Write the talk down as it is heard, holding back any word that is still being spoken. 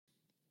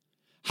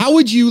How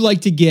would you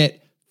like to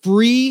get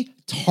free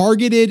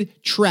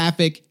targeted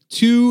traffic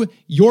to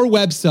your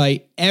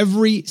website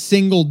every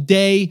single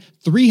day,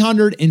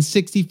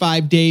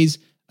 365 days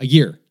a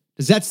year?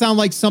 Does that sound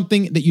like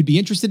something that you'd be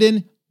interested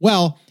in?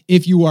 Well,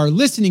 if you are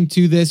listening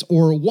to this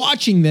or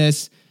watching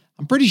this,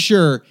 I'm pretty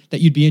sure that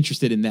you'd be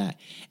interested in that.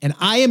 And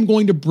I am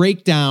going to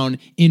break down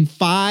in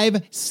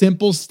 5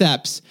 simple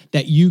steps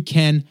that you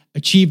can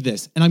achieve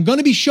this. And I'm going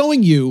to be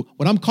showing you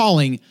what I'm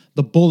calling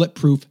the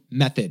bulletproof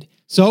method.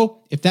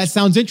 So if that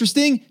sounds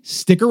interesting,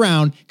 stick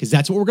around because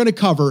that's what we're going to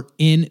cover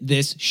in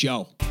this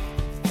show.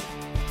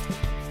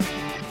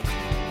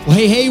 Well,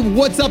 hey,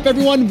 what's up,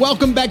 everyone?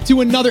 Welcome back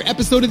to another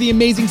episode of the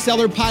Amazing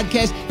Seller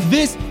Podcast.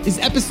 This is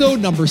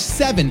episode number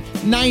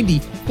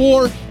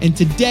 794. And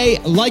today,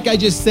 like I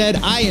just said,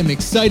 I am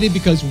excited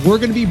because we're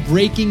going to be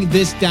breaking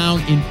this down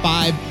in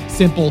 5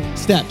 simple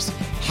steps.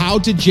 How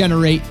to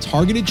generate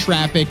targeted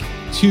traffic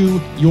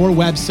to your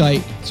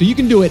website so you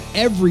can do it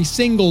every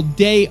single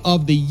day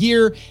of the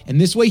year. And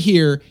this way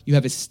here, you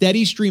have a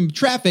steady stream of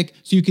traffic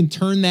so you can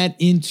turn that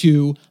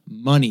into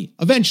money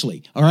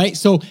eventually. All right.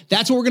 So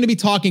that's what we're going to be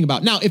talking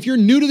about. Now, if you're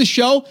new to the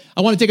show,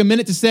 I want to take a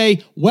minute to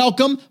say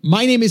welcome.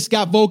 My name is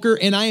Scott Voelker,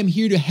 and I am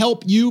here to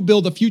help you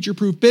build a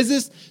future-proof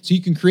business so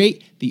you can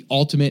create the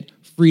ultimate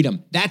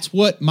freedom. That's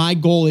what my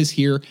goal is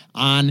here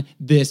on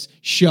this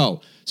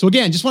show. So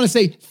again, just want to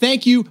say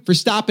thank you for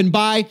stopping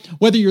by,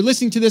 whether you're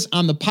listening to this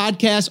on the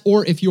podcast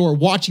or if you're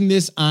watching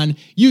this on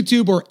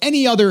YouTube or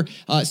any other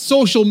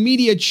social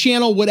media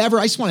channel, whatever.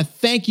 I just want to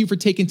thank you for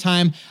taking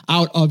time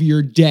out of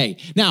your day.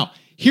 Now,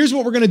 here's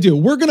what we're going to do.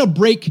 We're going to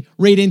break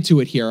right into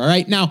it here. All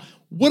right. Now,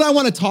 what I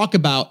want to talk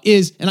about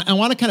is, and I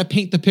want to kind of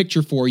paint the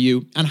picture for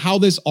you on how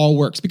this all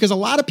works, because a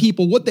lot of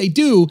people, what they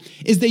do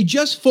is they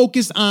just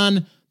focus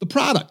on the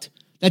product.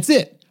 That's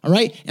it. All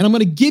right. And I'm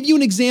going to give you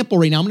an example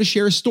right now. I'm going to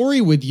share a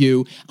story with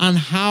you on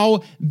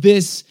how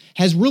this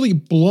has really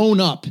blown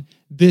up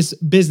this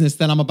business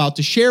that I'm about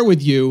to share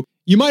with you.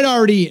 You might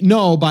already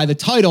know by the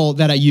title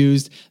that I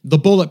used, the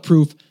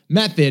bulletproof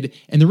method.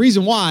 And the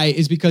reason why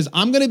is because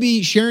I'm going to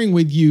be sharing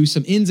with you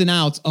some ins and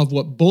outs of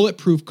what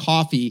Bulletproof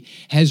Coffee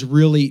has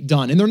really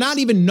done. And they're not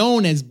even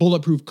known as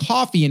Bulletproof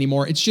Coffee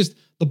anymore. It's just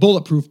the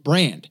Bulletproof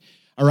brand.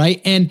 All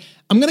right. And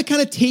I'm going to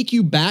kind of take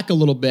you back a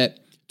little bit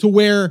to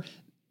where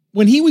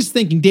when he was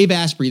thinking, Dave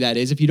Asprey, that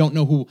is, if you don't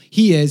know who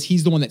he is,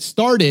 he's the one that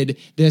started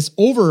this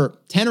over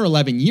 10 or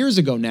 11 years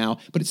ago now,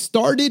 but it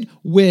started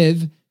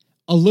with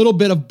a little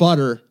bit of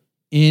butter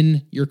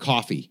in your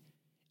coffee.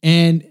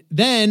 And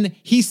then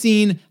he's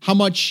seen how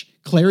much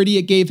clarity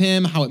it gave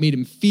him, how it made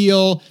him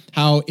feel,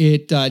 how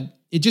it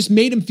just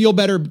made him feel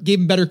better, gave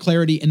him better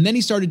clarity. And then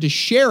he started to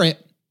share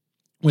it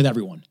with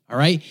everyone. All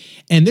right.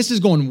 And this is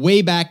going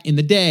way back in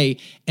the day.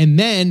 And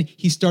then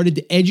he started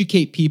to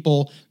educate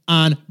people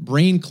on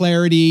brain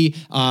clarity,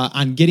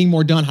 on getting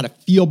more done, how to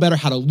feel better,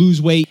 how to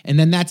lose weight. And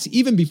then that's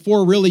even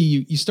before really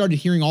you started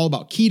hearing all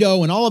about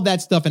keto and all of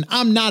that stuff. And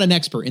I'm not an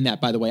expert in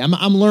that, by the way.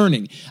 I'm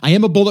learning. I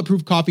am a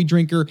bulletproof coffee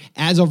drinker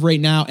as of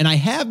right now. And I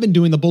have been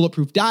doing the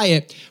bulletproof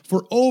diet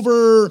for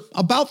over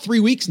about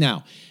 3 weeks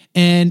now.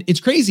 And it's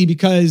crazy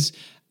because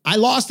I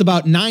lost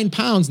about 9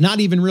 pounds, not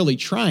even really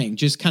trying,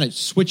 just kind of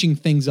switching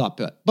things up.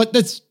 But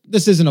this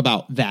isn't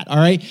about that, all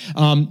right?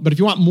 But if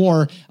you want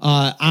more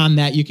on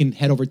that, you can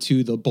head over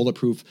to the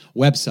Bulletproof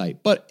website.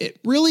 But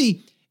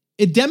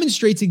it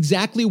demonstrates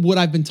exactly what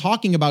I've been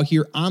talking about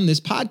here on this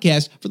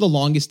podcast for the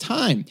longest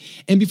time.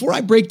 And before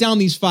I break down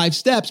these 5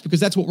 steps, because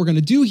that's what we're going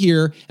to do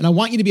here, and I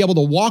want you to be able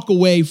to walk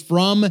away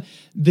from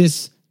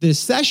this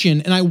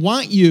session, and I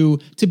want you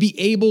to be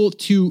able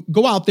to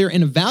go out there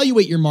and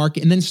evaluate your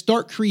market and then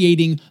start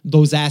creating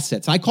those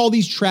assets. I call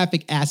these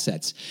traffic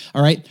assets,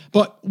 all right?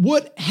 But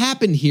what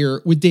happened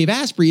here with Dave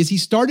Asprey is he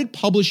started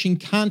publishing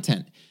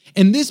content,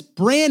 and this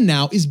brand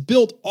now is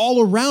built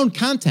all around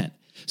content.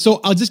 So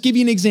I'll just give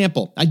you an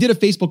example. I did a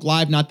Facebook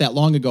Live not that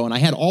long ago, and I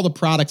had all the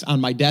products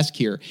on my desk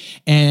here,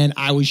 and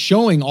I was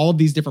showing all of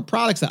these different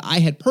products that I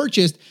had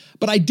purchased,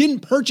 but I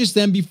didn't purchase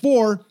them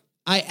before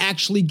I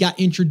actually got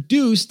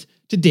introduced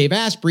to Dave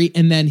Asprey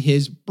and then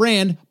his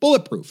brand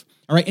Bulletproof.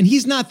 All right. And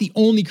he's not the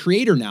only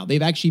creator now.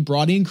 They've actually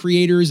brought in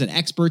creators and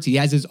experts. He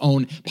has his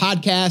own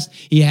podcast.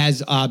 He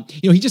has,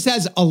 he just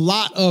has a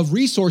lot of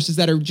resources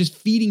that are just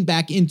feeding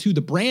back into the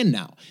brand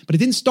now, but it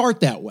didn't start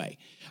that way.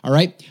 All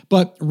right.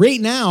 But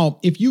right now,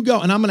 if you go,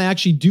 and I'm going to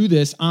actually do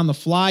this on the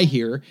fly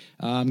here.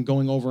 I'm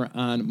going over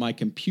on my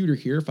computer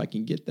here. If I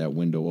can get that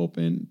window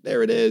open,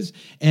 there it is.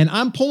 And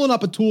I'm pulling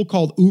up a tool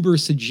called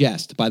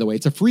Ubersuggest, by the way.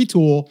 It's a free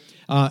tool.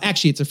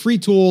 It's a free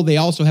tool. They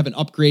also have an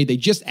upgrade. They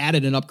just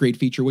added an upgrade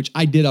feature, which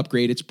I did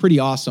upgrade. It's pretty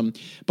awesome.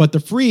 But the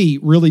free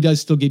really does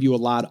still give you a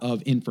lot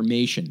of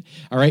information.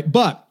 All right.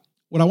 But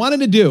what I wanted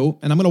to do,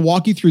 and I'm going to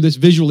walk you through this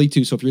visually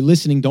too. So if you're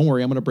listening, don't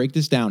worry. I'm going to break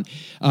this down.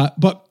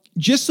 But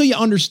just so you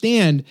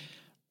understand,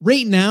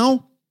 right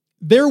now,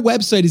 their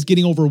website is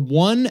getting over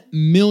 1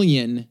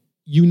 million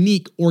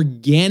unique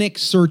organic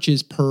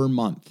searches per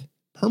month.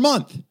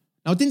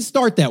 Now, it didn't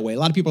start that way. A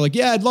lot of people are like,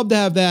 yeah, I'd love to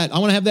have that. I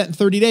want to have that in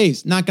 30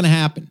 days. Not going to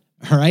happen.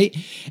 All right.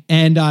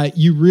 And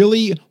you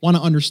really want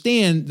to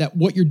understand that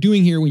what you're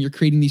doing here when you're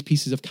creating these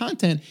pieces of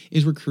content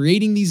is we're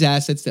creating these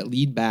assets that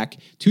lead back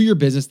to your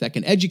business, that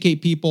can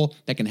educate people,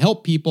 that can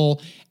help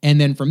people.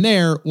 And then from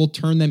there, we'll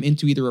turn them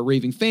into either a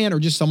raving fan or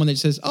just someone that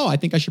says, oh, I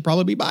think I should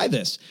probably buy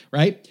this.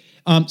 Right.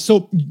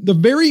 So the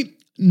very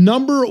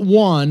number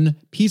one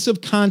piece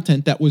of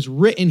content that was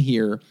written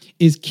here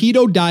is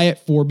Keto Diet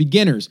for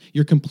Beginners,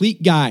 your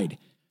complete guide.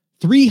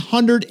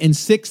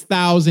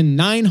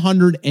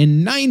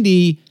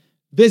 306,990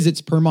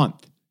 visits per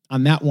month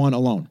on that one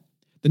alone.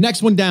 The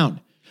next one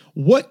down,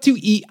 what to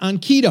eat on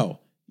keto,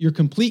 your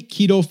complete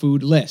keto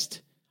food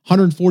list,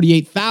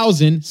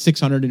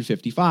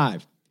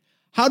 148,655.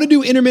 How to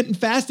do intermittent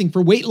fasting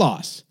for weight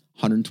loss,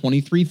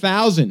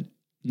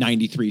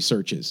 123,093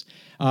 searches.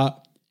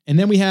 And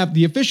then we have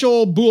the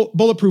official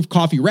Bulletproof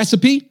coffee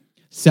recipe,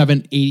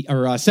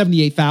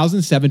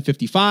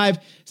 78,755.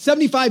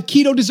 75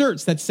 keto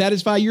desserts that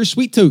satisfy your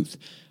sweet tooth,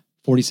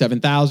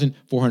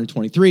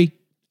 47,423.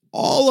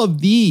 All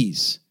of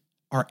these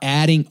are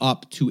adding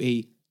up to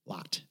a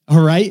lot. All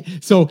right.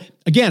 So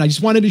again, I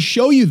just wanted to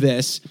show you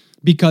this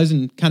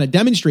and kind of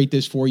demonstrate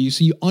this for you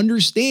so you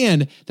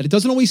understand that it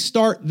doesn't always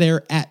start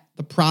there at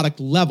the product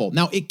level.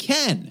 Now it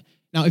can.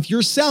 Now, if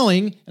you're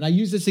selling, and I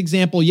used this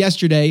example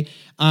yesterday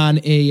on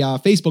a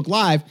Facebook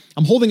Live,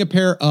 I'm holding a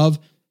pair of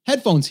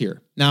headphones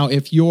here. Now,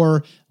 if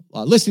you're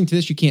listening to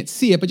this, you can't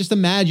see it, but just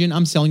imagine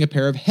I'm selling a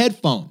pair of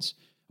headphones.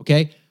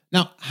 Okay.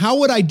 Now, how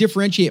would I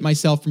differentiate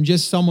myself from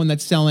just someone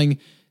that's selling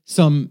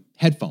some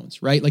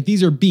headphones, right? Like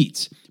these are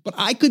Beats, but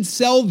I could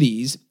sell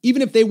these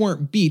even if they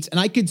weren't Beats, and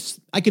I can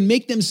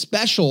make them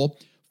special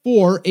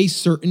for a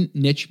certain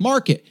niche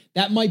market.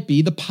 That might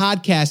be the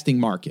podcasting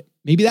market.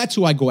 Maybe that's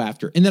who I go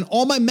after. And then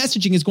all my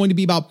messaging is going to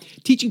be about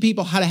teaching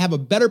people how to have a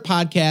better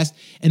podcast.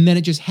 And then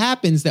it just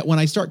happens that when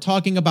I start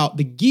talking about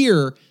the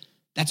gear,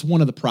 that's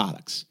one of the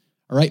products.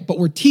 All right. But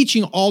we're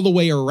teaching all the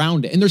way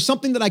around it. And there's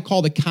something that I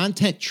call the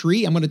content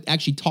tree. I'm going to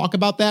actually talk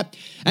about that.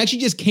 I actually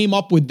just came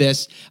up with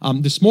this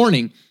this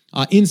morning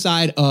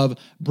inside of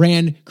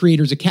Brand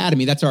Creators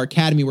Academy. That's our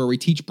academy where we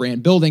teach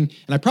brand building.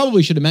 And I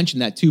probably should have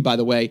mentioned that too, by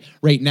the way,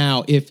 right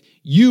now. If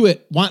you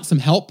want some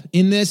help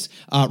in this,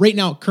 right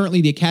now,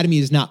 currently the academy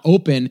is not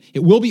open. It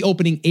will be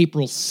opening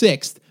April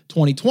 6th.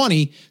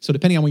 2020. So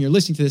depending on when you're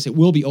listening to this, it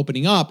will be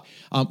opening up.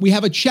 We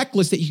have a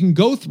checklist that you can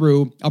go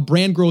through, a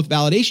brand growth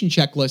validation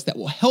checklist that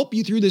will help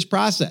you through this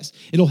process.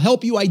 It'll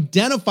help you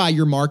identify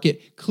your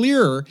market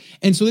clearer.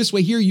 And so this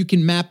way here, you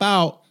can map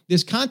out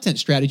this content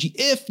strategy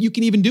if you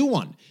can even do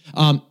one.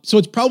 So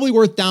it's probably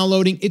worth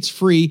downloading. It's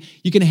free.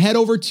 You can head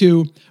over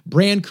to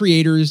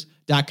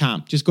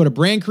brandcreators.com. Just go to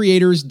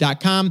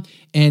brandcreators.com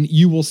and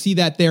you will see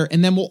that there.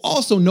 And then we'll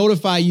also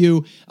notify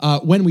you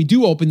when we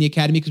do open the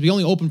academy, because we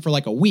only open for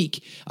like a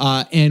week,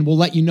 and we'll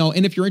let you know.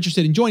 And if you're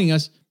interested in joining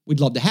us, we'd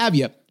love to have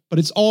you. But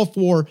it's all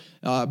for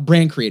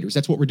brand creators.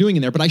 That's what we're doing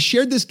in there. But I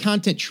shared this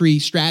content tree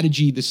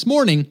strategy this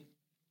morning,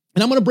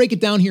 and I'm going to break it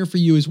down here for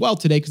you as well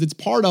today, because it's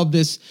part of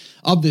this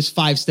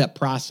 5-step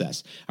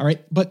process. All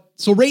right. But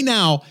so right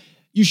now,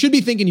 you should be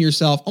thinking to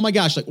yourself, oh my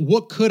gosh, like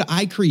what could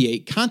I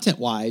create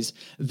content-wise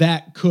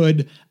that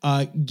could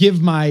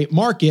give my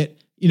market,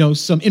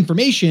 some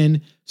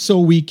information so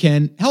we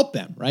can help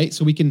them, right?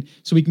 So we can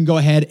go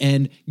ahead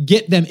and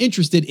get them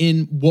interested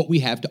in what we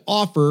have to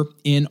offer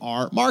in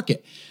our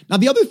market. Now,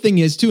 the other thing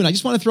is too, and I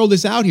just want to throw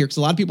this out here because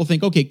a lot of people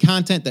think, okay,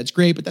 content, that's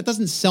great, but that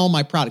doesn't sell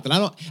my product.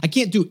 And I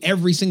can't do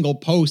every single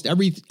post,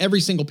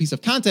 every single piece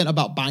of content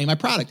about buying my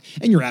product.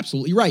 And you're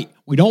absolutely right.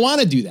 We don't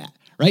want to do that,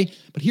 right?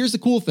 But here's the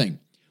cool thing.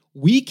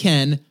 We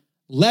can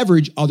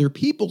leverage other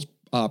people's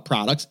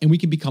products and we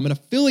can become an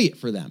affiliate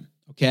for them.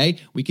 Okay.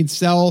 We can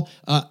sell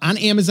on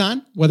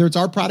Amazon, whether it's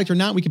our product or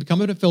not. We can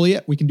become an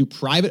affiliate. We can do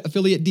private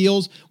affiliate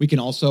deals. We can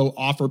also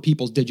offer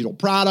people's digital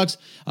products.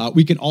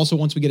 We can also,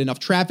 once we get enough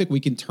traffic, we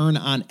can turn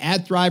on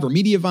AdThrive or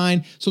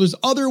Mediavine. So there's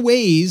other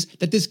ways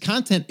that this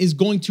content is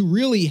going to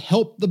really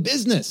help the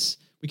business.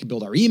 We can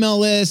build our email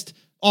list,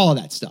 all of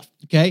that stuff.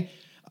 Okay.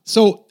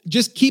 So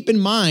just keep in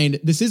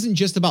mind, this isn't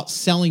just about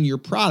selling your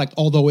product,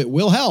 although it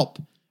will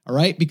help. All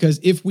right. Because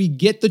if we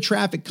get the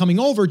traffic coming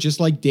over,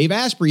 just like Dave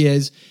Asprey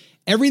is,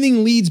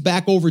 everything leads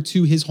back over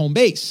to his home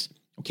base.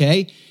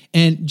 Okay.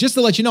 And just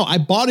to let you know, I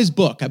bought his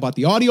book. I bought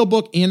the audio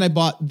book and I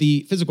bought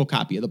the physical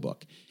copy of the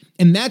book.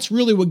 And that's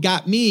really what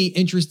got me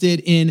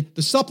interested in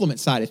the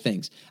supplement side of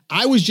things.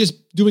 I was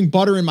just doing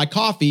butter in my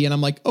coffee and I'm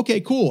like,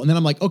 okay, cool. And then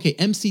I'm like, okay,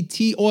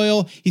 MCT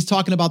oil. He's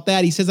talking about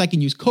that. He says I can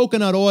use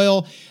coconut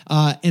oil.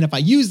 And if I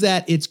use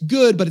that, it's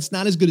good, but it's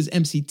not as good as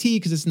MCT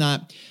because it's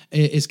not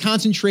as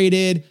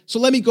concentrated. So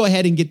let me go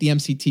ahead and get the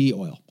MCT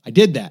oil. I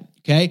did that.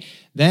 Okay.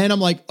 Then I'm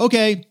like,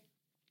 okay,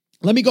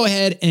 let me go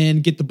ahead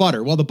and get the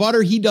butter. Well, the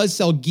butter, he does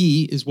sell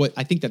ghee, is what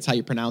I think that's how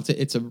you pronounce it.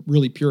 It's a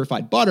really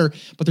purified butter,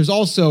 but there's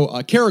also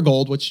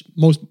Kerrygold, which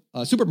most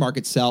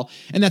supermarkets sell,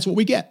 and that's what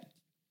we get.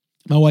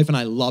 My wife and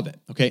I love it.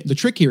 Okay. The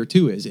trick here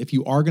too is if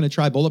you are going to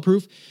try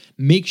Bulletproof,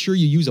 make sure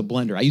you use a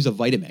blender. I use a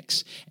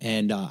Vitamix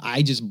and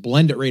I just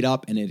blend it right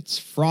up and it's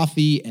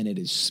frothy and it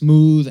is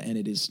smooth and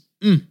it is,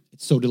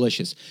 it's so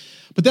delicious.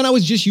 But then I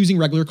was just using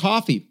regular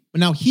coffee. But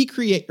now he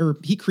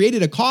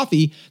created a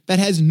coffee that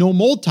has no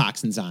mold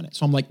toxins on it.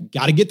 So I'm like,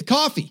 got to get the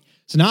coffee.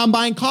 So now I'm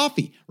buying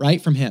coffee,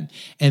 right, from him.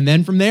 And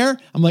then from there,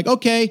 I'm like,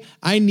 okay,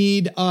 I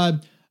need,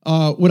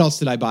 what else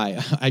did I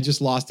buy? I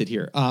just lost it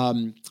here.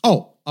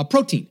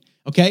 Protein,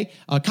 okay?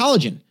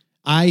 Collagen.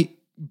 I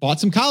bought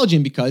some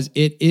collagen because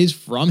it is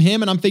from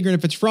him. And I'm figuring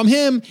if it's from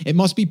him, it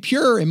must be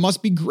pure. It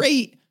must be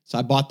great. So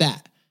I bought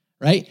that.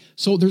 Right?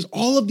 So there's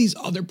all of these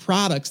other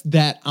products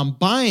that I'm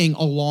buying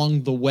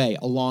along the way,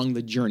 along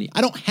the journey.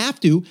 I don't have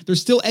to. There's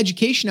still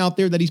education out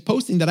there that he's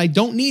posting that I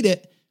don't need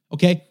it.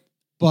 Okay.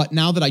 But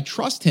now that I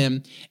trust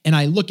him and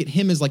I look at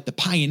him as like the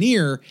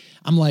pioneer,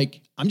 I'm like,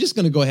 I'm just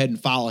going to go ahead and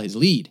follow his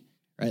lead,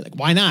 right? Like,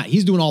 why not?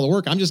 He's doing all the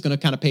work. I'm just going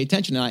to kind of pay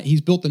attention. And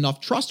he's built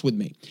enough trust with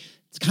me.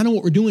 It's kind of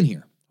what we're doing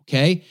here.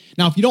 Okay.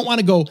 Now, if you don't want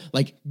to go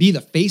like be the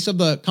face of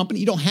the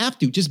company, you don't have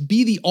to. Just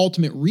be the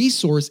ultimate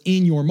resource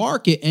in your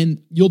market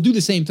and you'll do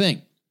the same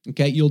thing.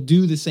 Okay. You'll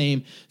do the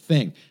same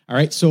thing. All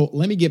right. So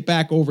let me get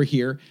back over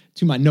here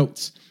to my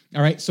notes.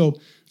 All right. So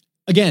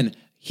again,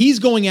 he's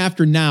going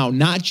after now,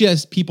 not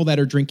just people that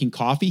are drinking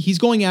coffee. He's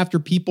going after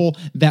people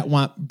that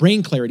want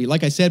brain clarity,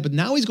 like I said, but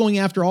now he's going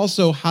after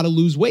also how to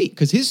lose weight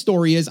because his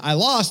story is I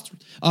lost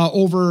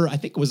over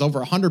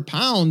 100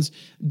 pounds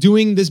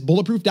doing this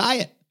bulletproof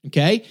diet.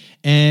 Okay.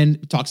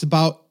 And talks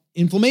about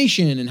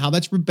inflammation and how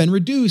that's been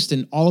reduced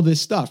and all of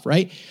this stuff.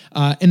 Right.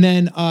 And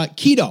then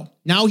keto.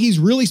 Now he's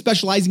really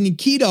specializing in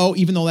keto,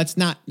 even though that's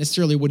not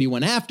necessarily what he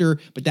went after,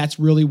 but that's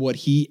really what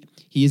he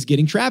is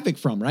getting traffic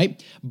from,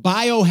 right?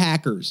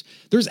 Biohackers.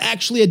 There's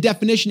actually a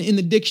definition in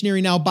the dictionary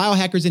now,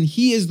 biohackers, and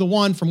he is the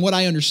one, from what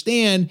I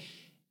understand,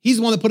 he's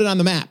the one that put it on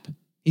the map.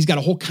 He's got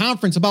a whole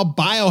conference about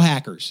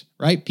biohackers,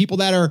 right? People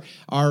that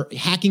are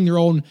hacking their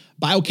own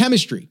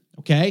biochemistry,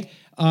 okay?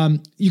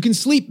 You can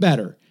sleep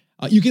better.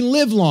 You can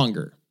live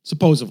longer,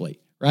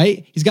 supposedly,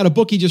 right? He's got a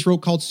book he just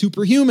wrote called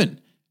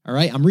Superhuman, all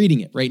right? I'm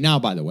reading it right now,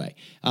 by the way.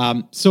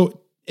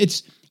 So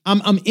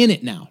I'm in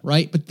it now,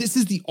 right? But this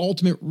is the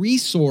ultimate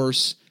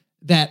resource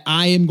that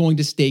I am going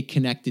to stay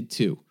connected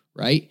to,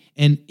 right?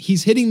 And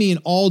he's hitting me in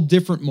all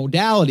different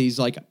modalities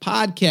like a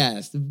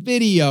podcast,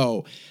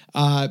 video,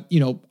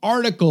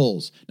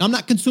 articles. Now I'm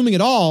not consuming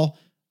it all,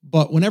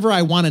 but whenever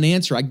I want an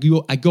answer, I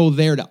go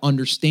there to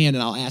understand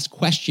and I'll ask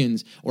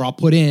questions or I'll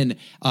put in,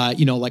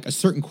 like a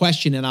certain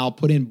question and I'll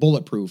put in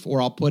Bulletproof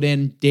or I'll put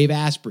in Dave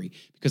Asprey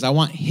because I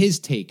want his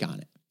take on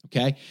it.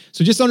 Okay.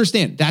 So just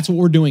understand that's what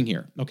we're doing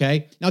here.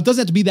 Okay. Now it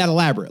doesn't have to be that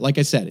elaborate. Like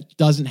I said, it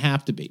doesn't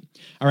have to be.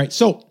 All right.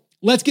 So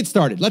let's get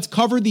started. Let's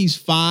cover these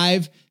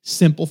 5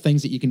 simple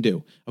things that you can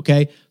do.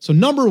 Okay. So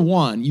number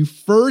 1, you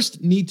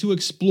first need to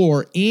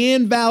explore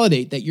and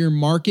validate that your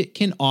market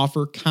can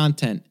offer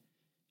content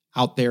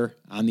out there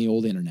on the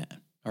old internet.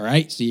 All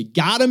right. So you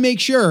got to make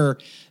sure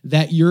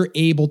that you're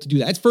able to do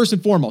that. That's first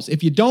and foremost.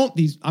 If you don't,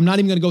 I'm not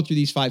even going to go through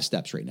these 5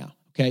 steps right now.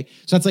 Okay.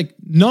 So that's like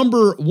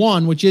number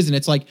 1, which isn't,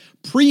 it's like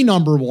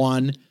pre-number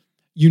 1.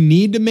 You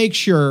need to make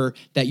sure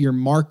that your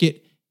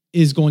market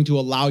is going to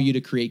allow you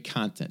to create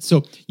content.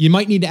 So you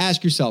might need to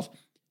ask yourself,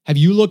 have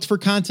you looked for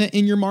content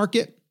in your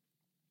market?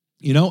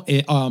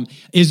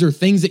 Is there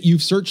things that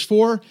you've searched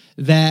for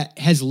that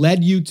has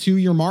led you to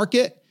your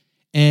market?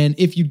 And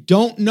if you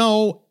don't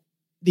know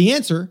the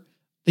answer,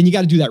 then you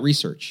got to do that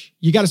research.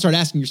 You got to start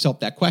asking yourself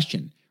that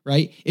question,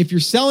 right? If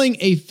you're selling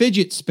a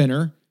fidget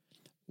spinner,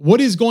 what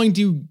is going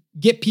to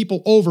get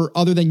people over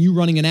other than you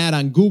running an ad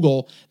on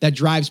Google that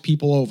drives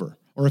people over,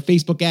 or a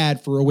Facebook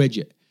ad for a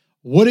widget?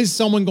 What is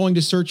someone going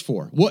to search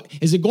for? What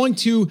is it going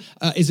to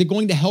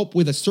help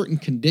with a certain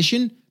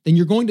condition? Then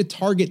you're going to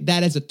target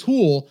that as a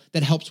tool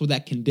that helps with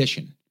that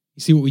condition.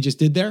 You see what we just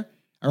did there?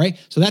 All right.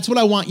 So that's what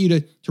I want you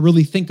to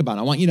really think about.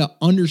 I want you to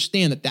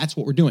understand that that's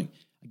what we're doing.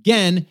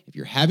 Again, if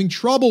you're having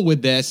trouble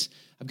with this,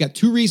 I've got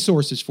 2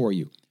 resources for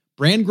you.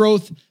 Brand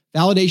Growth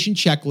Validation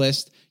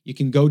Checklist. You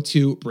can go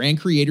to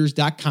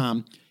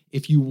brandcreators.com.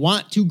 If you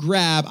want to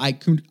grab,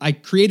 I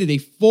created a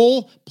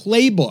full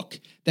playbook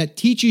that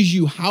teaches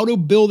you how to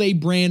build a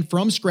brand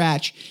from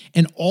scratch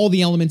and all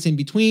the elements in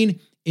between.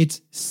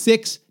 It's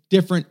 6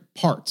 different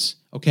parts,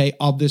 okay,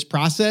 of this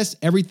process.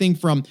 Everything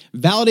from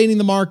validating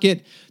the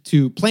market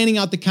to planning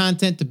out the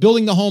content, to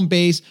building the home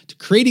base, to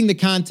creating the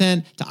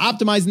content, to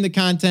optimizing the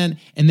content,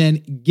 and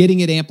then getting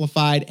it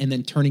amplified and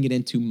then turning it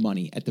into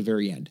money at the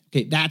very end.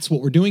 Okay, that's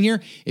what we're doing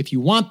here. If you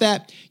want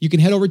that, you can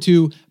head over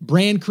to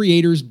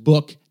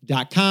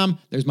brandcreatorsbook.com.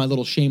 There's my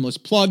little shameless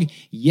plug.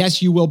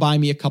 Yes, you will buy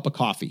me a cup of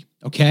coffee.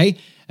 Okay.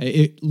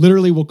 It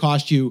literally will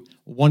cost you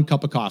 1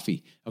 cup of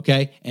coffee.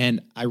 Okay.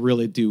 And I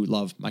really do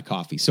love my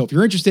coffee. So if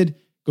you're interested,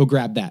 go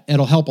grab that.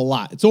 It'll help a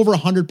lot. It's over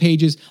 100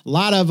 pages, a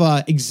lot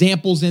of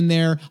examples in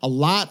there, a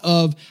lot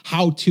of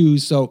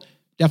how-tos. So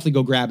definitely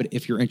go grab it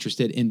if you're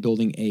interested in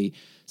building a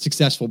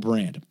successful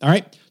brand. All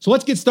right. So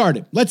let's get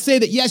started. Let's say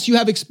that, yes, you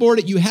have explored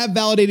it. You have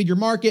validated your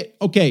market.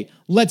 Okay,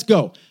 let's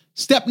go.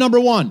 Step number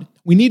 1,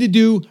 we need to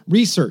do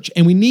research,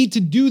 and we need to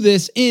do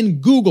this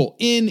in Google,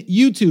 in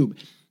YouTube.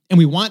 And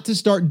we want to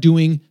start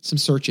doing some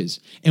searches.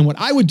 And what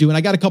I would do, and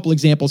I got a couple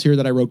examples here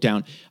that I wrote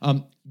down.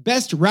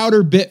 Best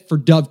router bit for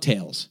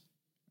dovetails.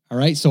 All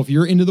right. So if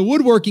you're into the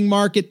woodworking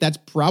market, that's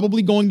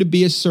probably going to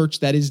be a search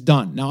that is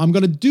done. Now I'm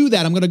going to do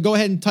that. I'm going to go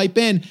ahead and type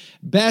in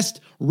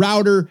best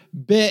router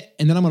bit,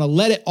 and then I'm going to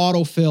let it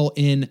autofill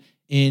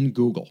in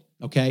Google.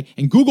 Okay.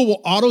 And Google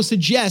will auto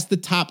suggest the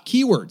top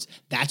keywords.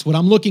 That's what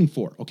I'm looking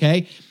for.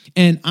 Okay.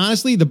 And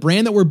honestly, the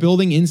brand that we're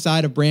building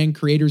inside of Brand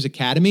Creators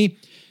Academy,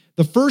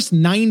 the first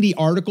 90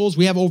 articles,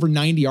 we have over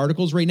 90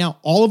 articles right now.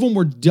 All of them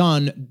were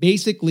done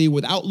basically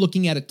without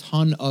looking at a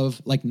ton of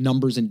like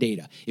numbers and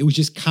data. It was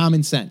just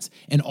common sense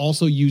and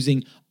also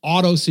using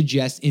auto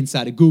suggest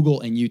inside of Google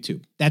and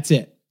YouTube. That's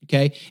it.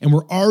 Okay. And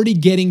we're already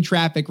getting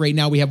traffic right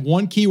now. We have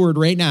one keyword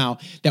right now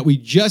that we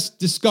just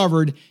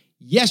discovered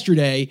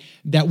yesterday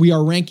that we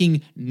are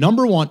ranking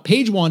number one,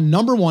 page one,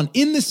 number one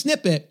in the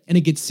snippet, and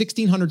it gets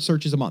 1,600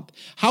 searches a month.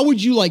 How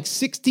would you like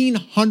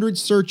 1,600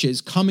 searches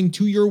coming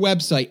to your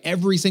website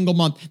every single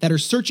month that are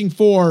searching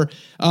for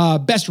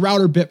best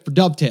router bit for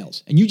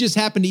dovetails? And you just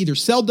happen to either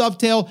sell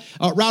dovetail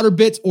router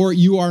bits or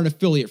you are an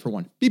affiliate for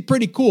one. Be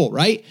pretty cool,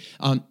 right?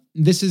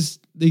 This is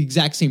the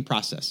exact same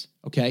process,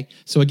 okay?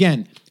 So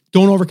again,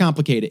 don't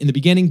overcomplicate it. In the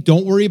beginning,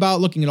 don't worry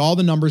about looking at all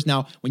the numbers.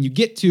 Now, when you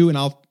get to, and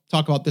I'll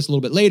talk about this a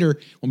little bit later,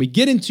 when we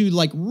get into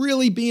like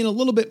really being a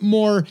little bit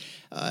more,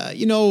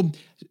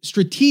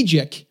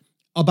 strategic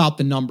about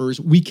the numbers,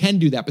 we can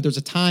do that, but there's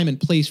a time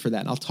and place for that.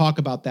 And I'll talk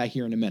about that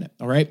here in a minute.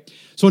 All right.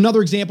 So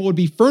another example would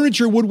be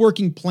furniture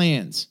woodworking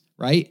plans,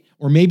 right?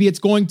 Or maybe it's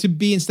going to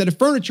be, instead of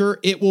furniture,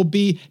 it will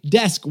be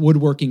desk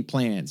woodworking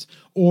plans.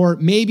 Or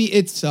maybe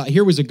it's,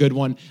 here was a good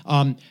one,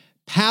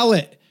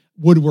 pallet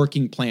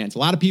woodworking plans. A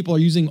lot of people are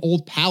using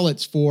old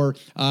pallets for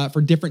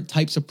different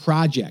types of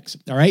projects.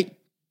 All right.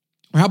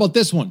 Or how about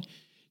this one?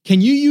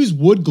 Can you use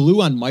wood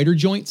glue on miter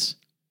joints?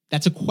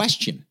 That's a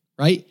question,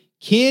 right?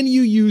 Can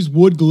you use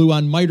wood glue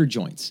on miter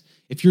joints?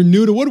 If you're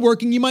new to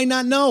woodworking, you might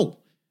not know,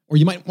 or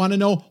you might want to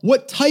know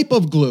what type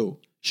of glue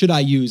should I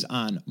use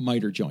on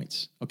miter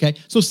joints? Okay.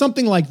 So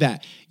something like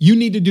that. You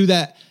need to do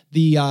that.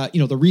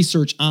 The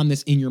research on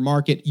this in your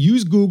market.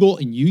 Use Google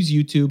and use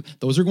YouTube.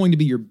 Those are going to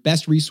be your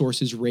best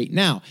resources right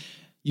now.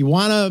 You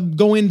want to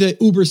go into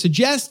Uber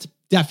Suggest?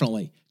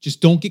 Definitely. Just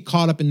don't get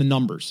caught up in the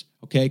numbers,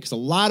 okay? Because a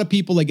lot of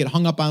people, they get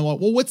hung up on, well,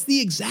 what's the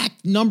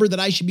exact number that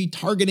I should be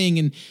targeting?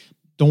 And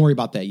don't worry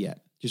about that yet.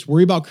 Just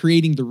worry about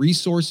creating the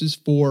resources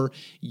for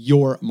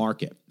your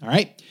market, all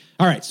right?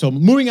 All right, so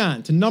moving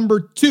on to number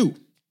 2,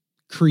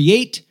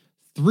 create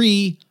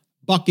 3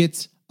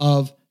 buckets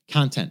of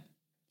content,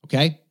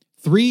 okay?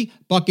 3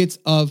 buckets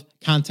of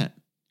content,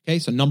 okay?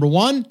 So number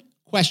 1,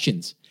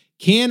 questions.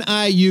 Can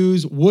I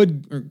use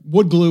wood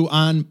glue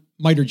on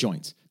miter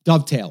joints,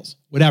 dovetails,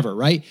 whatever,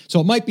 right? So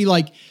it might be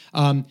like,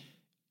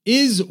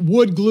 is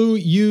wood glue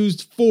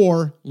used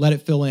for, let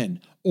it fill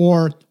in,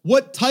 or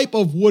what type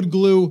of wood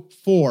glue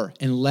for,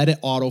 and let it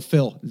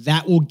autofill.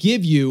 That will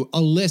give you a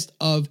list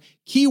of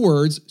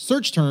keywords,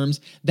 search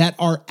terms that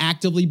are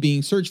actively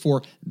being searched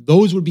for.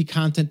 Those would be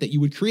content that you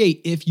would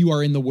create if you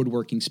are in the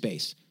woodworking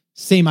space.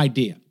 Same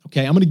idea,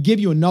 okay? I'm going to give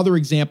you another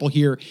example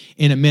here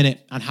in a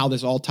minute on how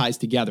this all ties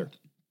together.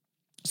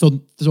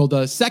 So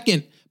the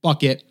second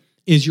bucket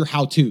is your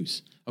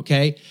how-tos.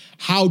 Okay,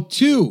 how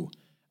to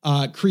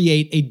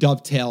create a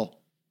dovetail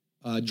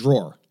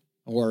drawer,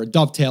 or a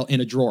dovetail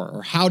in a drawer,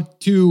 or how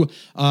to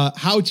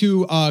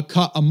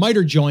cut a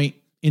miter joint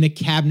in a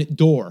cabinet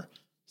door,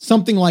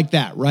 something like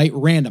that, right?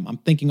 Random. I'm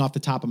thinking off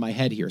the top of my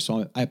head here,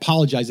 so I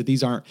apologize that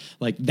these aren't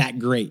like that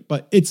great,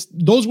 but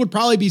those would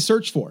probably be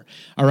searched for.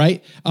 All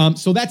right,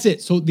 so that's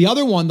it. So the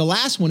other one, the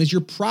last one, is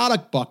your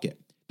product bucket.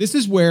 This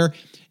is where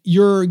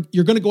you're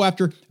going to go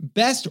after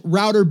best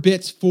router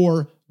bits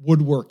for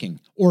woodworking,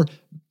 or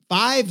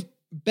 5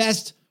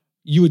 best,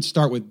 you would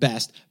start with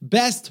best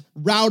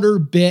router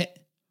bit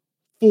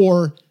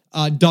for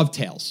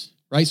dovetails,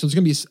 right? So there's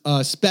going to be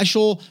a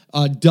special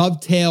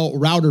dovetail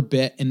router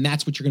bit, and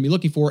that's what you're going to be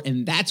looking for,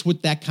 and that's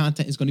what that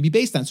content is going to be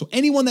based on. So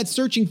anyone that's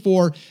searching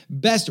for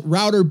best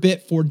router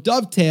bit for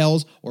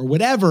dovetails or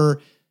whatever,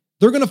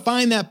 they're going to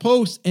find that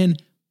post, and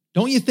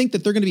don't you think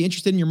that they're going to be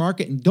interested in your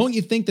market? And don't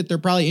you think that they're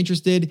probably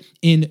interested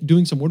in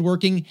doing some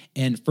woodworking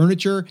and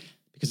furniture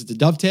because it's a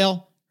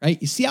dovetail? Right?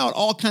 You see how it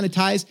all kind of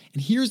ties?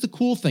 And here's the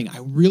cool thing. I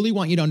really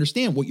want you to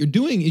understand what you're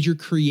doing is you're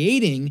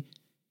creating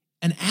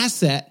an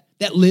asset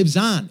that lives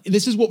on.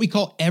 This is what we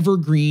call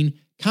evergreen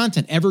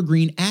content,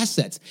 evergreen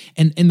assets.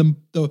 And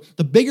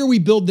the bigger we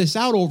build this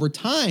out over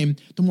time,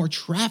 the more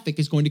traffic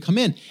is going to come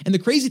in. And the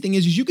crazy thing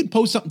is you can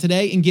post something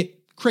today and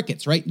get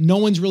crickets, right? No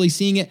one's really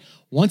seeing it.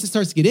 Once it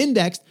starts to get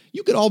indexed,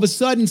 you could all of a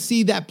sudden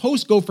see that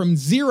post go from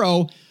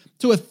 0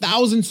 to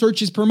 1,000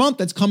 searches per month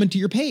that's coming to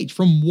your page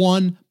from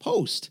one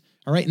post.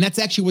 All right. And that's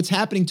actually what's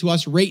happening to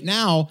us right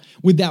now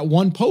with that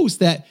one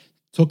post that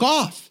took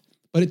off,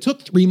 but it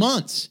took 3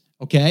 months.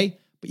 Okay.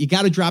 But you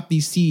got to drop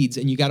these seeds,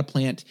 and you got to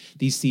plant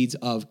these seeds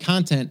of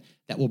content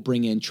that will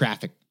bring in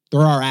traffic. There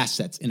are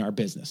assets in our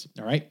business.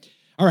 All right.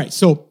 All right.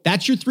 So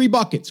that's your 3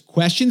 buckets: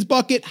 questions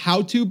bucket,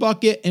 how-to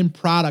bucket, and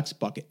products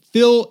bucket.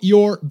 Fill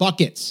your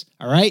buckets.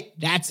 All right.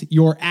 That's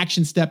your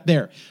action step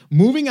there.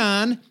 Moving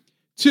on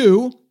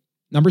to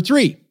number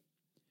 3,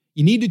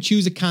 you need to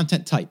choose a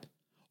content type.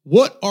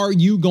 What are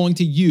you going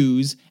to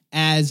use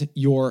as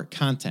your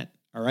content?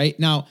 All right.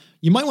 Now,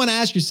 you might want to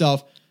ask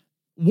yourself,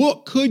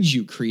 what could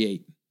you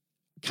create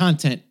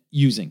content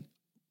using?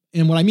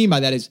 And what I mean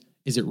by that is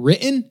it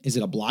written? Is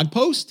it a blog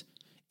post?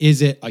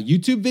 Is it a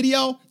YouTube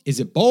video? Is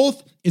it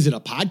both? Is it a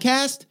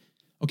podcast?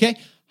 Okay.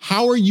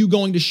 How are you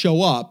going to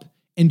show up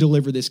and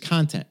deliver this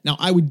content? Now,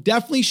 I would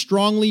definitely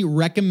strongly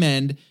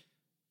recommend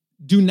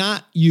do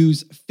not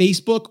use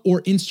Facebook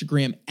or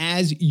Instagram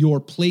as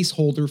your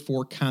placeholder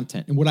for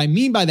content. And what I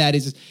mean by that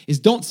is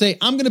don't say,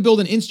 I'm going to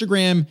build an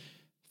Instagram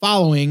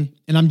following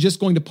and I'm just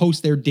going to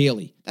post there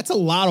daily. That's a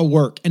lot of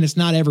work and it's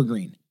not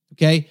evergreen.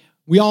 Okay.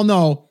 We all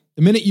know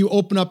the minute you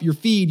open up your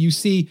feed, you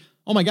see,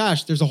 oh my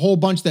gosh, there's a whole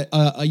bunch that,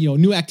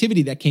 new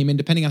activity that came in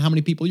depending on how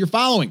many people you're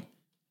following.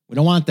 We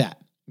don't want that.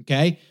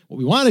 Okay. What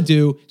we want to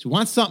do is we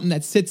want something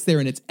that sits there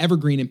and it's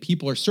evergreen and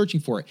people are searching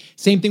for it.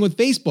 Same thing with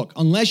Facebook.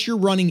 Unless you're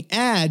running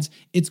ads,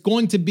 it's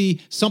going to be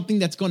something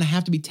that's going to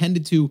have to be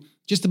tended to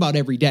just about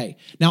every day.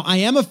 Now, I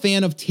am a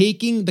fan of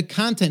taking the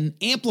content and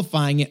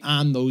amplifying it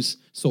on those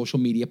social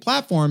media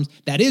platforms.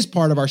 That is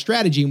part of our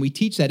strategy. And we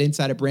teach that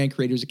inside of Brand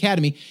Creators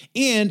Academy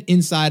and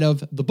inside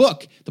of the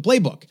book, the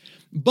playbook.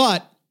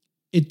 But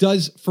it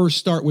does first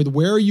start with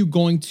where are you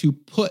going to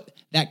put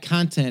that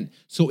content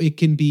so it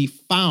can be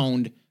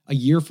found a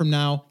year from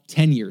now,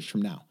 10 years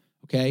from now,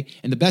 okay?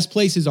 And the best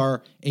places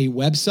are a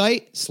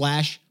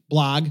website /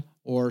 blog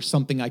or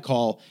something I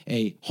call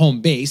a home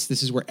base.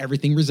 This is where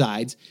everything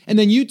resides. And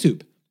then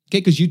YouTube, okay?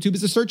 Because YouTube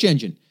is a search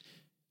engine.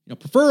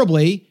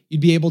 Preferably, you'd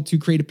be able to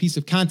create a piece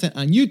of content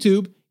on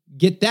YouTube,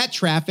 get that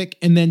traffic,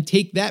 and then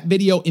take that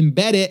video,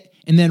 embed it,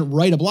 and then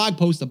write a blog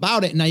post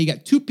about it. And now you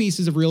got 2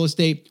 pieces of real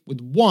estate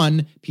with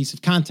 1 piece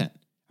of content,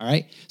 all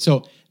right?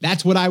 So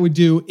that's what I would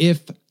do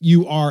if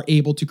you are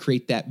able to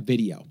create that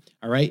video.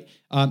 All right.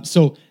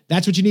 So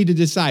that's what you need to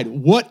decide.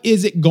 What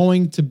is it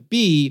going to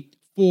be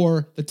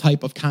for the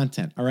type of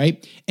content? All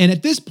right. And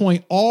at this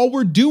point, all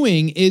we're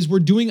doing is we're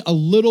doing a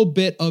little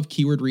bit of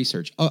keyword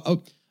research, a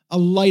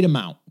light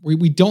amount.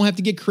 We don't have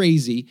to get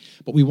crazy,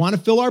 but we want to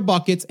fill our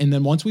buckets. And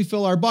then once we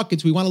fill our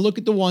buckets, we want to look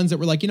at the ones that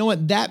we're like, you know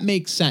what, that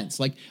makes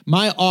sense. Like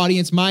my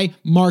audience, my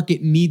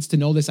market needs to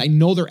know this. I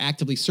know they're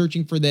actively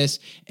searching for this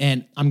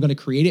and I'm going to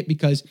create it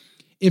because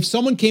if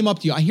someone came up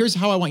to you, here's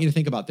how I want you to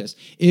think about this.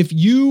 If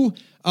you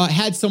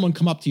had someone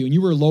come up to you and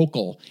you were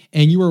local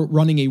and you were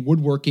running a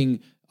woodworking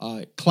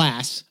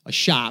class, a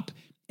shop,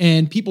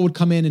 and people would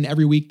come in and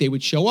every week they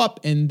would show up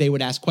and they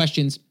would ask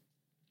questions,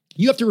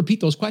 you have to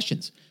repeat those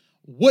questions.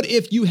 What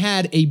if you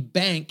had a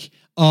bank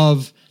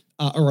of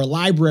or a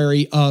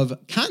library of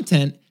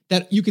content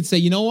that you could say,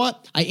 you know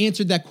what? I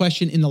answered that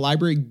question in the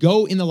library.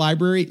 Go in the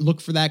library,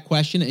 look for that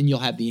question, and you'll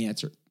have the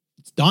answer.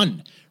 It's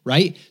done,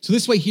 right? So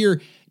this way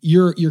here,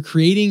 you're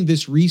creating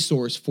this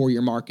resource for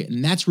your market.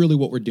 And that's really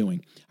what we're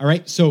doing. All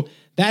right. So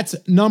that's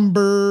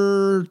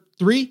number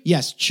 3.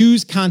 Yes.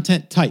 Choose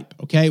content type.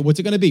 Okay. What's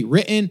it going to be?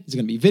 Written? Is it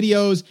going to be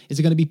videos? Is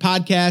it going to be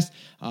podcast?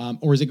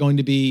 Or is it going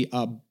to be,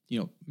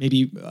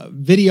 maybe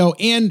video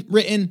and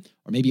written,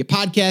 or maybe a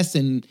podcast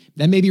and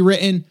then maybe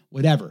written,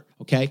 whatever.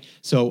 Okay.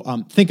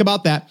 So think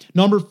about that.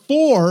 Number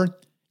 4,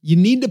 you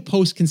need to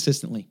post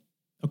consistently.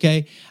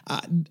 Okay.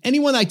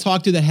 Anyone I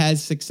talk to that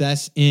has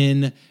success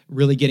in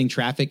really getting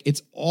traffic,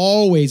 it's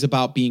always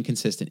about being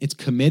consistent. It's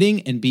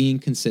committing and being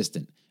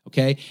consistent.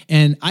 Okay.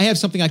 And I have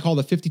something I call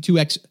the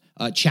 52X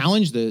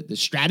challenge, the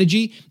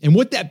strategy. And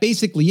what that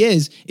basically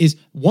is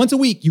once a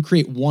week, you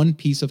create 1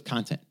 piece of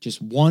content,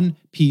 just 1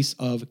 piece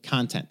of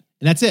content.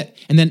 And that's it.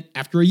 And then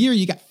after a year,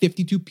 you got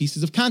 52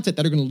 pieces of content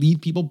that are going to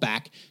lead people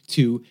back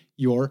to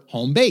your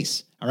home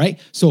base. All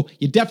right. So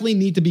you definitely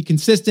need to be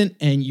consistent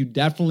and you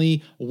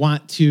definitely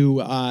want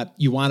to,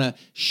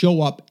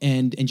 show up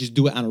and just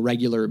do it on a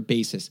regular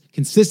basis.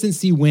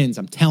 Consistency wins.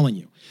 I'm telling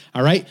you.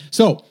 All right.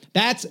 So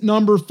that's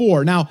number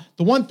 4. Now,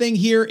 the one thing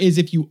here is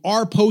if you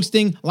are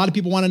posting, a lot of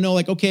people want to know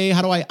like, okay,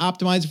 how do I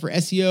optimize it for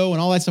SEO and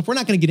all that stuff? We're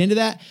not going to get into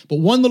that. But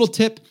one little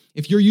tip,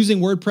 if you're using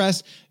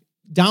WordPress,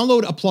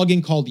 download a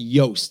plugin called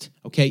Yoast.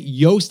 Okay.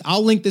 Yoast.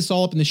 I'll link this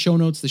all up in the show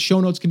notes. The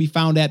show notes can be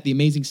found at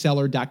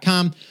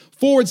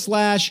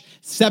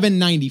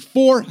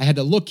theamazingseller.com/794. I had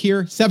to look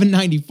here,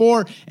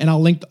 794, and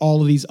I'll link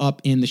all of these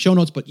up in the show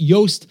notes. But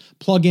Yoast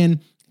plugin,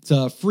 it's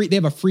a free, they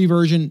have a free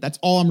version. That's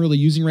all I'm really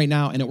using right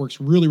now. And it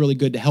works really, really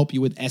good to help you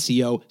with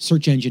SEO,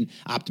 search engine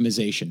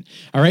optimization.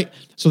 All right.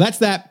 So that's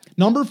that.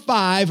 Number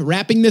 5,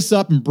 wrapping this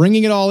up and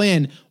bringing it all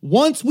in.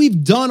 Once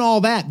we've done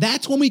all that,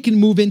 that's when we can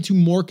move into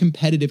more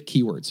competitive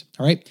keywords.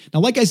 All right. Now,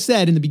 like I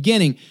said in the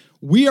beginning,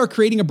 we are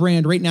creating a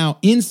brand right now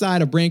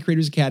inside of Brand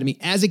Creators Academy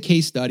as a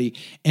case study.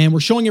 And we're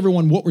showing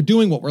everyone what we're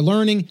doing, what we're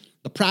learning,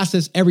 the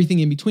process, everything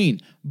in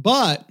between.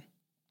 But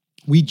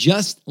we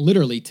just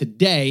literally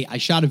today, I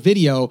shot a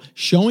video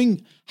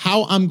showing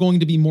how I'm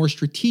going to be more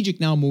strategic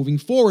now moving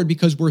forward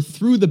because we're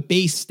through the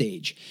base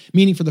stage,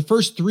 meaning for the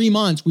first 3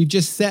 months, we've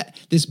just set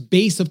this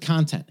base of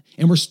content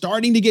and we're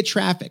starting to get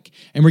traffic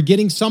and we're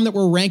getting some that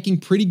we're ranking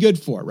pretty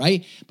good for,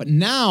 right? But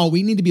now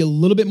we need to be a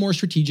little bit more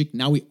strategic.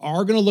 Now we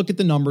are going to look at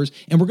the numbers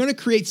and we're going to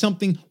create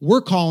something we're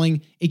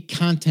calling a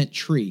content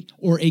tree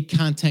or a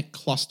content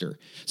cluster.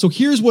 So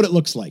here's what it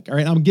looks like. All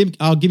right,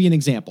 I'll give you an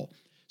example.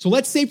 So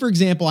let's say, for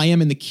example, I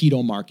am in the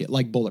keto market,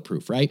 like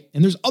Bulletproof, right?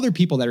 And there's other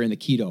people that are in the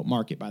keto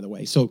market, by the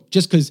way. So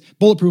just because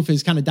Bulletproof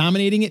is kind of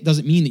dominating it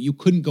doesn't mean that you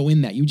couldn't go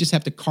in that. You just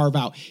have to carve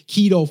out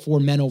keto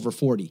for men over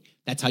 40.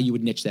 That's how you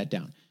would niche that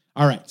down.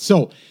 All right.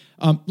 So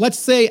let's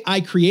say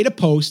I create a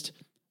post.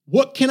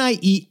 What can I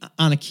eat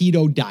on a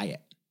keto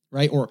diet,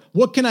 right? Or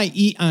what can I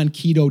eat on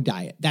keto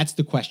diet? That's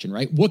the question,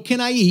 right? What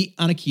can I eat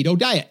on a keto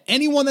diet?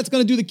 Anyone that's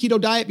going to do the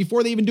keto diet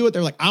before they even do it,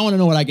 they're like, I want to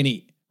know what I can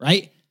eat,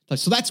 right?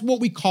 So that's what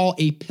we call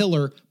a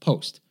pillar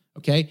post,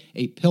 okay?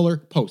 A pillar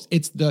post.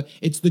 It's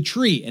the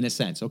tree in a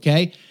sense,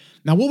 okay?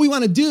 Now what we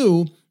want to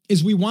do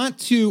is we want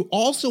to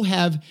also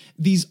have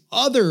these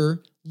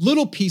other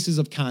little pieces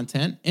of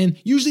content,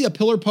 and usually a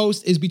pillar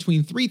post is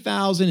between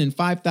 3,000 and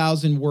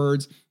 5,000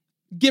 words,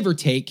 give or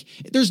take.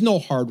 There's no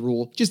hard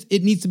rule. Just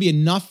it needs to be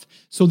enough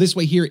so this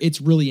way here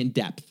it's really in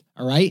depth.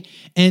 All right.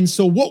 And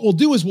so what we'll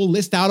do is we'll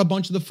list out a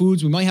bunch of the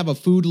foods. We might have a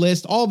food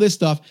list, all this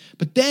stuff.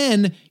 But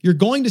then you're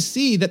going to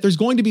see that there's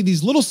going to be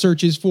these little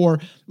searches for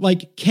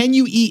like, can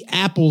you eat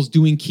apples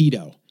doing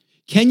keto?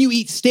 Can you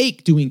eat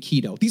steak doing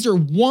keto? These are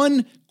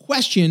one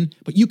question,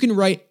 but you can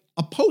write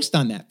a post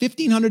on that.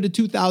 1,500 to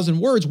 2,000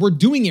 words. We're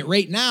doing it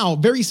right now.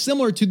 Very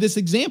similar to this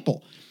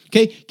example.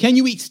 Okay. Can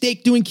you eat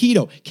steak doing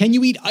keto? Can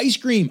you eat ice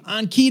cream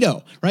on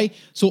keto? Right.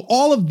 So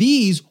all of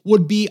these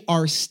would be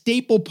our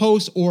staple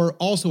posts or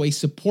also a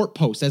support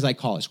post, as I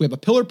call it. So we have a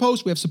pillar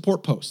post, we have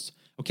support posts.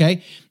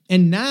 Okay.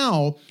 And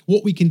now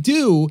what we can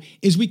do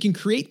is we can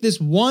create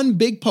this one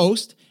big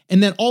post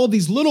and then all of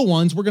these little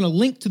ones, we're going to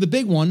link to the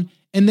big one.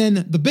 And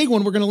then the big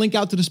one, we're going to link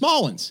out to the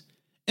small ones.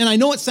 And I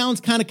know it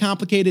sounds kind of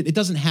complicated. It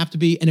doesn't have to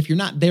be. And if you're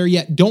not there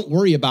yet, don't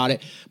worry about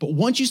it. But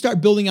once you start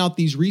building out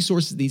these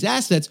resources, these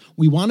assets,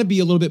 we want to be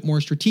a little bit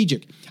more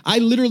strategic. I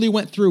literally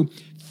went through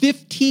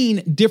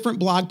 15 different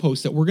blog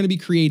posts that we're going to be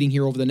creating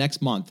here over the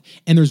next month.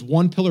 And there's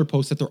one pillar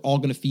post that they're all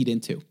going to feed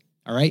into.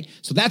 All right.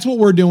 So that's what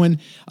we're doing.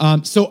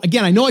 So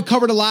again, I know I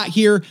covered a lot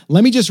here.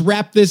 Let me just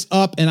wrap this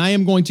up and I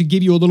am going to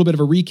give you a little bit of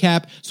a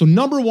recap. So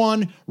number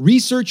one,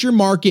 research your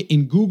market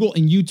in Google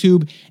and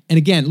YouTube. And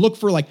again, look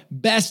for like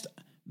best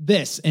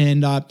this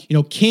and,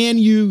 can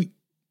you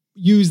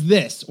use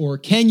this or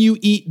can you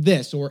eat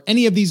this or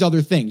any of these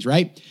other things,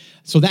 right?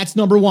 So that's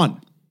number one.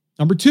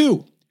 Number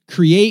two,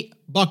 create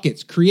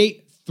buckets.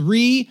 Create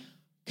 3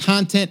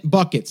 content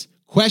buckets: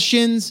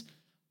 questions,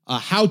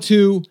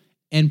 how-to,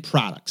 and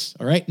products.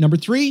 All right. Number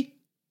 3,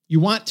 you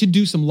want to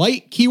do some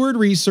light keyword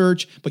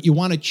research, but you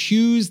want to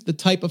choose the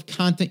type of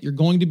content you're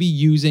going to be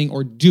using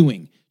or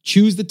doing.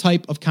 Choose the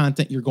type of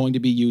content you're going to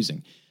be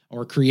using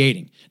or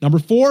creating. Number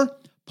 4,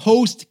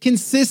 post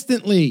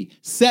consistently.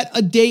 Set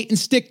a date and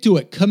stick to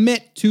it.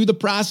 Commit to the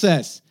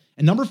process.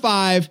 And number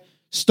 5,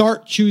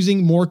 start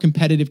choosing more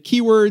competitive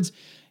keywords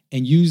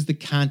and use the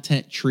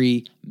content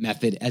tree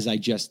method as I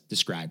just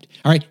described.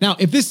 All right. Now,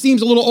 if this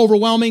seems a little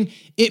overwhelming,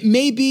 it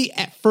may be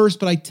at first,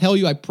 but I tell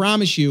you, I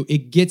promise you,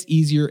 it gets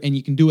easier and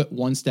you can do it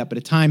one step at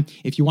a time.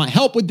 If you want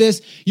help with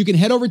this, you can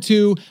head over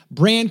to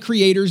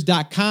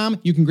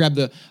brandcreators.com. You can grab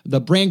the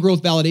brand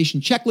growth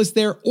validation checklist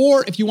there.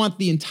 Or if you want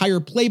the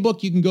entire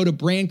playbook, you can go to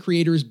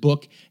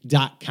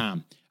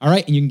brandcreatorsbook.com. All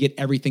right. And you can get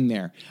everything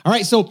there. All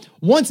right. So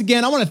once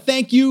again, I want to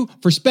thank you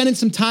for spending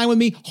some time with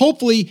me.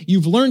 Hopefully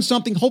you've learned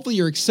something. Hopefully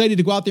you're excited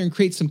to go out there and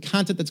create some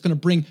content that's going to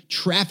bring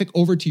traffic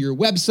over to your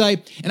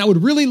website. And I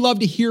would really love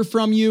to hear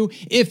from you.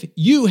 If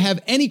you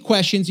have any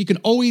questions, you can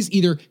always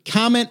either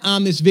comment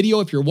on this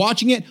video if you're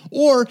watching it,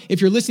 or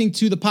if you're listening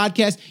to the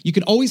podcast, you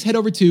can always head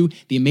over to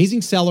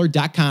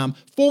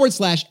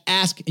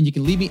theamazingseller.com/ask and you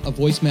can leave me a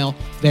voicemail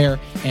there.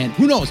 And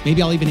who knows,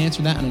 maybe I'll even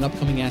answer that on an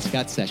upcoming Ask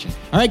Scott session.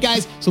 All right,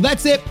 guys. So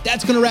that's it.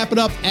 That's going to wrap it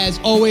up. As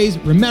always,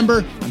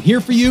 remember, I'm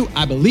here for you.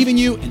 I believe in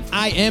you and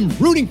I am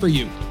rooting for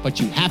you, but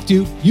you have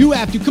to,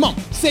 come on,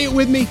 say it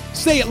with me,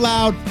 say it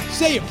loud,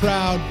 say it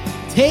proud,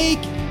 take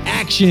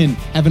action.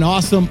 Have an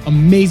awesome,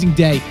 amazing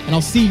day. And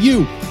I'll see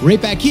you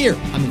right back here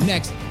on the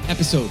next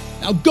episode.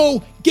 Now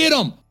go get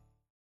them.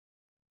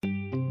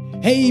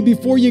 Hey,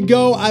 before you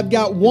go, I've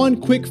got one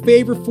quick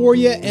favor for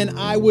you and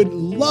I would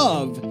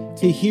love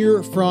to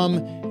hear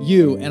from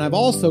you. And I've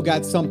also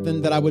got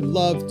something that I would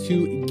love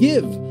to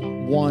give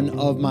one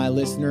of my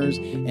listeners,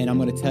 and I'm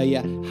going to tell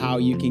you how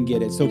you can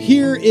get it. So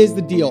here is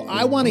the deal.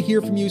 I want to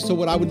hear from you. So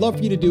what I would love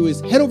for you to do is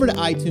head over to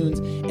iTunes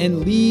and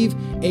leave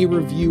a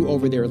review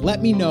over there.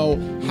 Let me know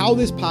how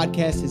this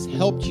podcast has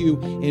helped you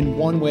in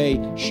one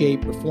way,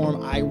 shape, or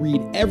form. I read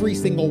every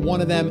single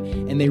one of them,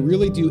 and they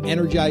really do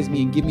energize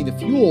me and give me the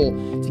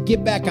fuel to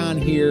get back on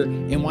here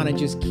and want to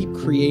just keep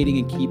creating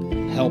and keep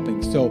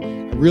helping. So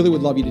I really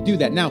would love you to do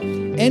that. Now,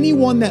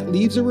 anyone that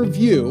leaves a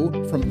review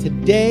from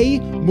today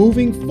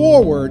moving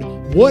forward,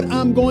 what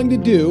I'm going to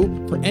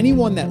do for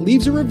anyone that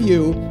leaves a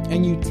review,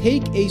 and you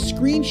take a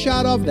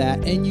screenshot of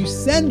that and you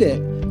send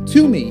it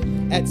to me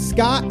at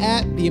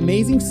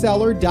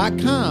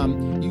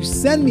scott@theamazingseller.com. You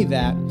send me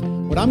that.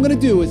 What I'm going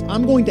to do is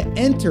I'm going to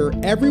enter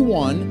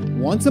everyone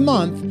once a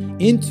month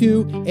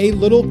into a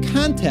little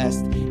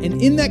contest.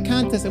 And in that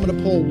contest, I'm going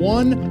to pull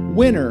one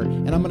winner,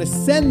 and I'm going to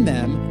send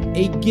them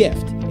a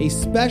gift, a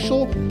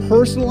special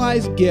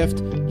personalized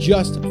gift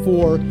just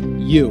for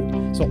you.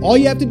 So all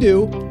you have to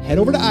do, head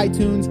over to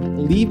iTunes,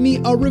 leave me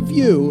a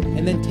review,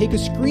 and then take a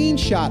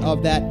screenshot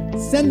of that,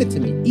 send it to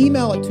me,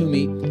 email it to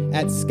me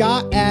at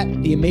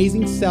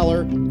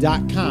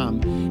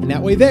scott@theamazingseller.com. And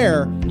that way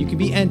there, you can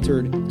be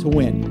entered to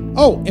win.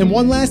 Oh, and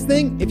one last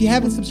thing, if you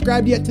haven't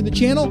subscribed yet to the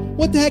channel,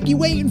 what the heck are you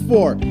waiting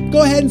for?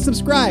 Go ahead and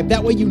subscribe.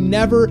 That way you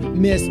never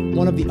miss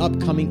one of the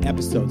upcoming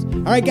episodes.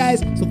 All right,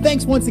 guys, so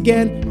thanks once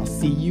again. I'll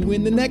see you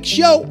in the next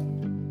show.